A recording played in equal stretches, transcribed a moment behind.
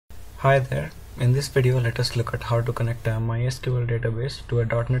Hi there. In this video, let us look at how to connect a MySQL database to a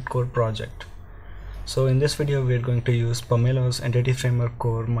 .NET Core project. So in this video, we are going to use Pomelo's Entity Framework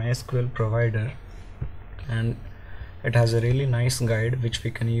Core MySQL provider, and it has a really nice guide which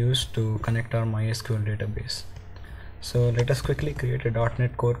we can use to connect our MySQL database. So let us quickly create a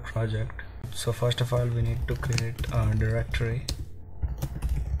 .NET Core project. So first of all, we need to create a directory,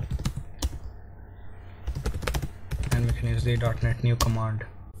 and we can use the .NET new command.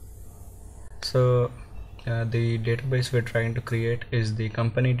 So the database we're trying to create is the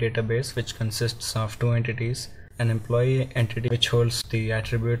company database, which consists of two entities: an employee entity which holds the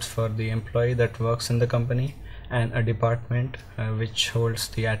attributes for the employee that works in the company, and a department which holds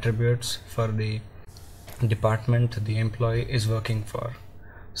the attributes for the department the employee is working for.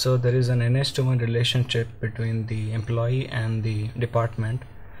 So there is an NH2 relationship between the employee and the department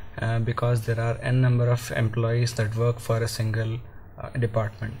because there are n number of employees that work for a single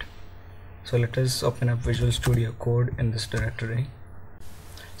department. So let us open up Visual Studio Code in this directory.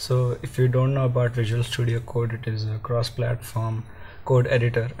 So if you don't know about Visual Studio Code, it is a cross-platform code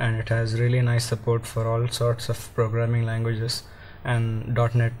editor, and it has really nice support for all sorts of programming languages and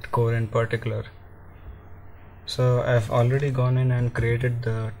 .NET Core in particular. So I've already gone in and created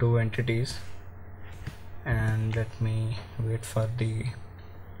the two entities, and let me wait for the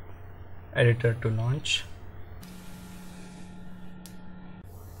editor to launch.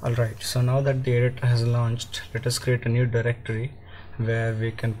 Alright, so now that the editor has launched, let us create a new directory where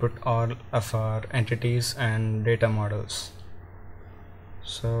we can put all of our entities and data models.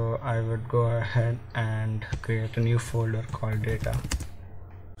 So I would go ahead and create a new folder called data.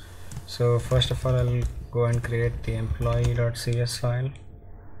 So first of all, I'll go and create the employee.cs file,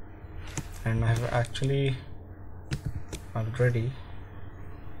 and I have actually already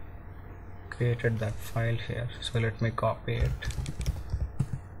created that file here. So let me copy it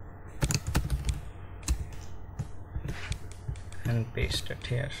and paste it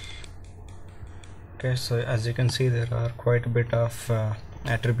here. Okay, so as you can see, there are quite a bit of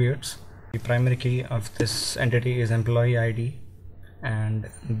attributes. The primary key of this entity is employee ID, and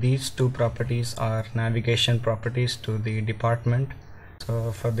these two properties are navigation properties to the department.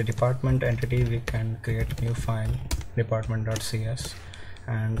 So for the department entity, we can create a new file, department.cs,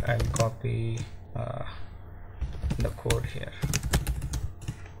 and I'll copy the code here.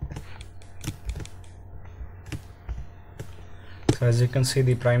 So as you can see,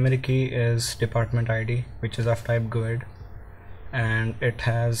 the primary key is department ID, which is of type GUID, and it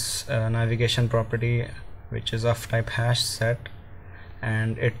has a navigation property which is of type #set,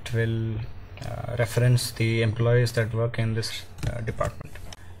 and it will reference the employees that work in this department.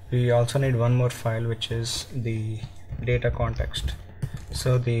 We also need one more file, which is the data context.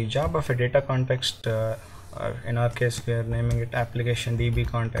 So the job of a data context, in our case we are naming it application DB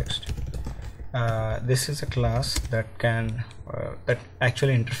context. This is a class that can that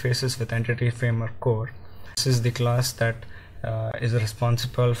actually interfaces with Entity Framework Core. This is the class that is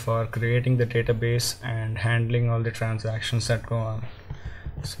responsible for creating the database and handling all the transactions that go on.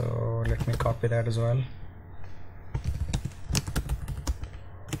 So let me copy that as well.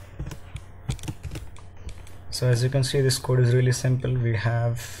 So as you can see, this code is really simple. We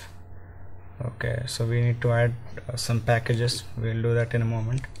have so we need to add some packages. We'll do that in a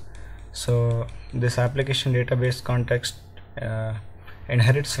moment. So this application database context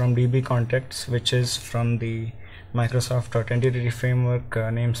inherits from DB context, which is from the Microsoft.Entity Framework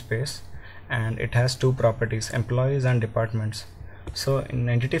namespace, and it has two properties, employees and departments. So in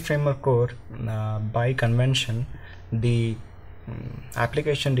Entity Framework Core, by convention, the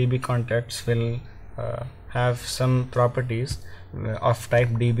application DB context will have some properties of type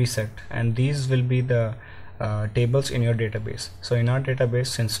DB set, and these will be the tables in your database. So in our database,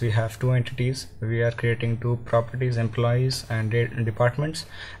 since we have two entities, we are creating two properties, employees and departments,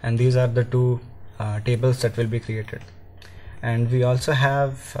 and these are the two tables that will be created. And we also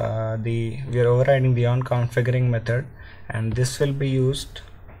have we are overriding the onConfiguring method, and this will be used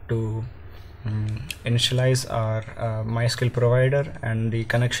to initialize our MySQL provider, and the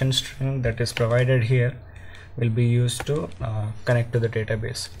connection string that is provided here will be used to connect to the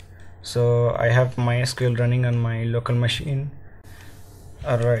database. So I have MySQL running on my local machine.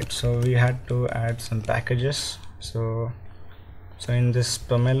 Alright, so we had to add some packages. So in this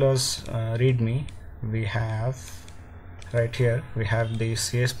Pomelo's README, we have right here, we have the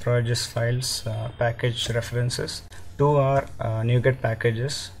CS projects files package references. Two are NuGet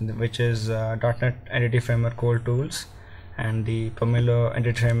packages, which is .NET Entity Framework Core tools, and the Pomelo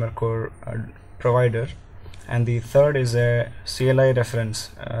Entity Framework Core provider, and the third is a CLI reference.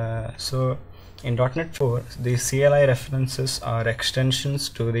 So In .NET 4, the CLI references are extensions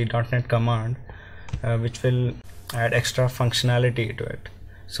to the .NET command, which will add extra functionality to it.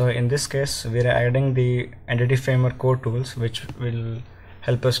 So in this case, we are adding the Entity Framework core tools, which will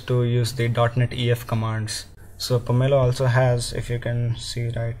help us to use the .NET EF commands. So Pomelo also has, if you can see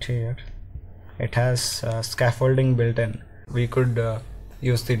right here, it has scaffolding built in. We could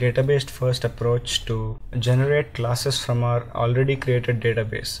use the database first approach to generate classes from our already created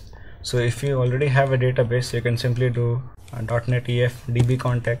database. So if you already have a database, you can simply do .NET EF DB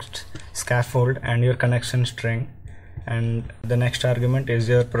context scaffold and your connection string, and the next argument is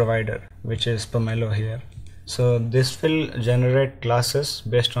your provider, which is Pomelo here. So this will generate classes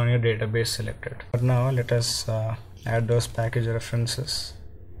based on your database selected. For now, let us add those package references.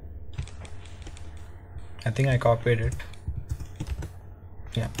 I think I copied it.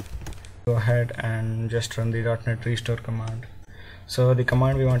 Yeah. Go ahead and just run the .NET restore command. So the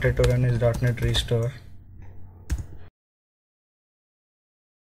command we wanted to run is .NET restore.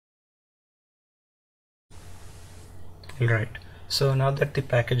 Alright, so now that the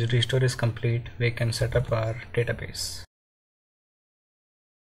package restore is complete, we can set up our database.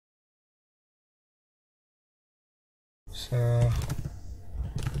 So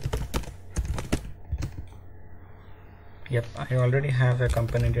yep, I already have a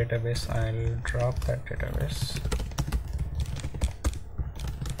company database. I'll drop that database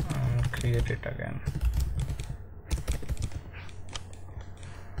and create it again.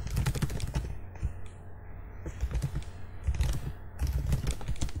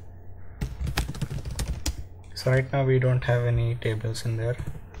 So right now we don't have any tables in there.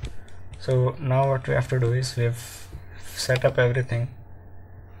 So now what we have to do is we've set up everything.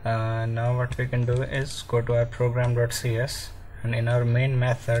 Now what we can do is go to our program.cs, and in our main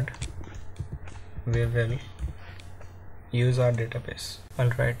method we will use our database.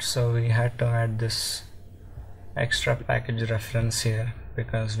 Alright, so we had to add this extra package reference here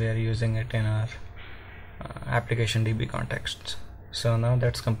because we are using it in our application DB context. So now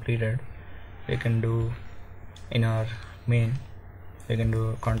that's completed, we can do in our main, we can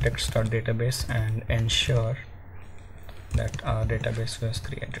do context.database and ensure that our database was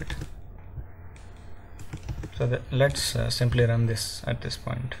created. So let's simply run this at this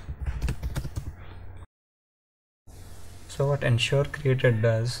point. So what ensure created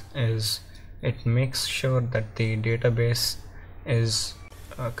does is it makes sure that the database is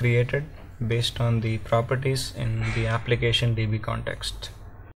created based on the properties in the application DB context.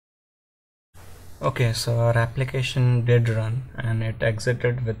 Okay, so our application did run and it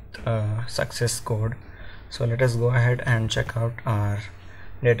exited with success code. So let us go ahead and check out our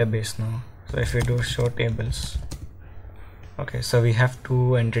database now. So if we do show tables, okay, so we have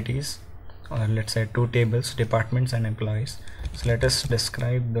two entities, or let's say two tables, departments and employees. So let us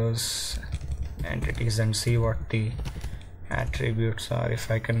describe those entities and see what the attributes are. If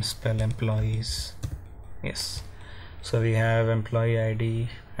I can spell employees, yes. So we have employee ID,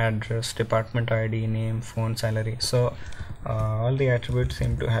 address, department ID, name, phone, salary. So all the attributes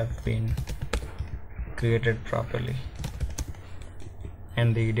seem to have been created properly,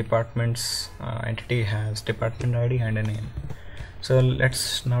 and the department's entity has department ID and a name. So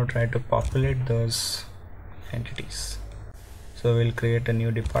let's now try to populate those entities. So we'll create a new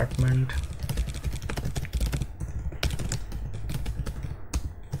department,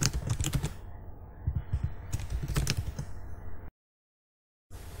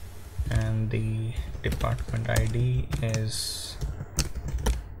 and the department ID is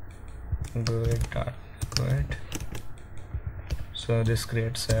good. So this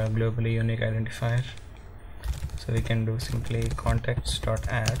creates a globally unique identifier. So we can do simply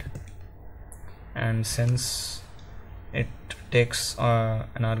context.add, and since it takes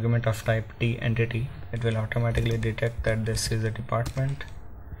an argument of type T entity, it will automatically detect that this is a department,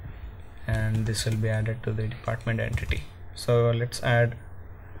 and this will be added to the department entity. So let's add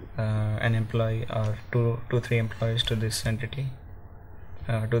an employee or three employees to this entity,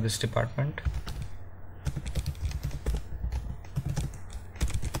 to this department.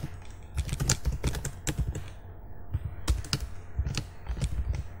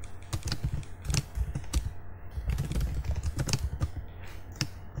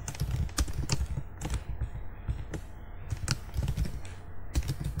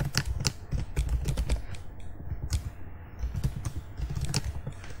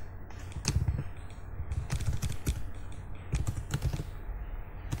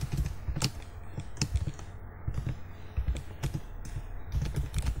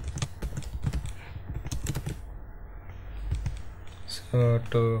 So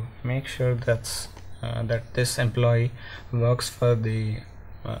to make sure that this employee works for the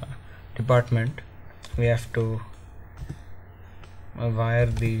department, we have to wire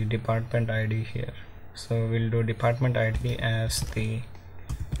the department ID here. So we'll do department ID as the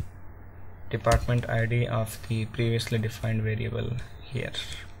department ID of the previously defined variable here.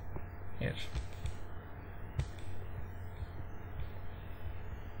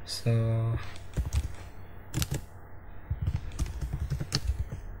 So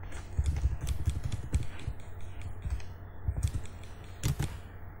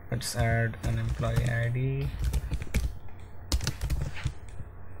let's add an employee ID,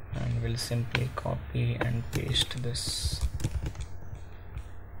 and we'll simply copy and paste this.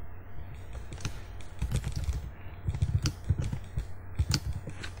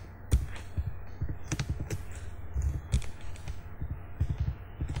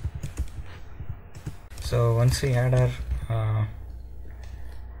 So once we add our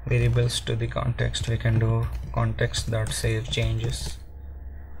variables to the context, we can do context.save changes,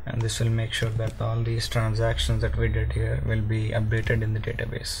 and this will make sure that all these transactions that we did here will be updated in the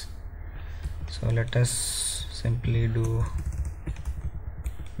database. So let us simply do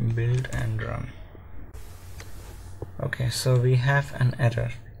build and run. Okay, so we have an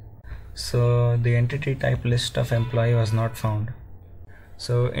error. So the entity type list of employee was not found.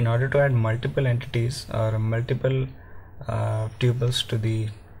 So in order to add multiple entities or multiple tuples to the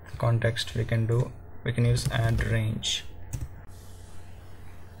context, we can use add range.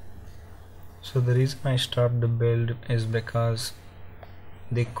 So the reason I stopped the build is because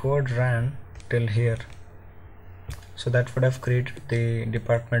the code ran till here, so that would have created the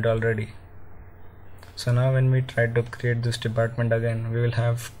department already. So now when we try to create this department again, we will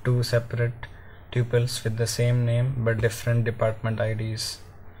have two separate tuples with the same name but different department IDs.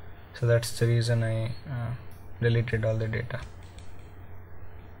 So that's the reason I deleted all the data.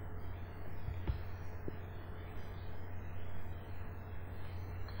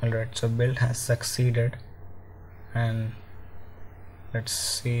 Alright, so build has succeeded, and let's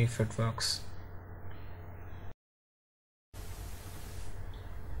see if it works.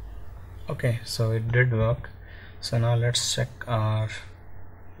 Okay, so it did work. So now let's check our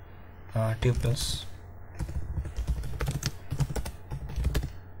tuples.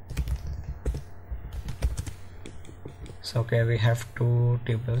 So okay, we have two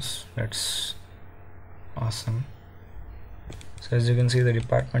tuples. That's awesome. So as you can see, the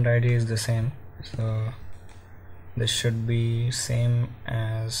department ID is the same, so this should be same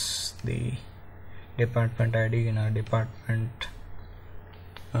as the department ID in our department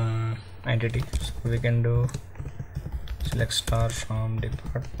entity. So we can do select star from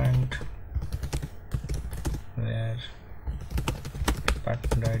department, where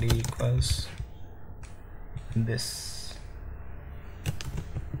department ID equals this.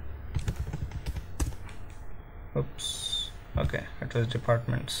 Oops, okay, it was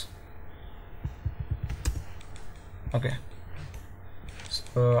departments. Okay,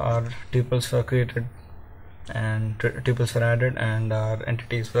 so our tuples were created and tuples were added, and our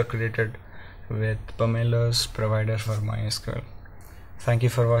entities were created with Pomelo's provider for MySQL. Thank you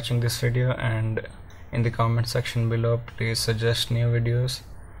for watching this video, and in the comment section below please suggest new videos.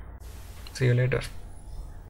 See you later.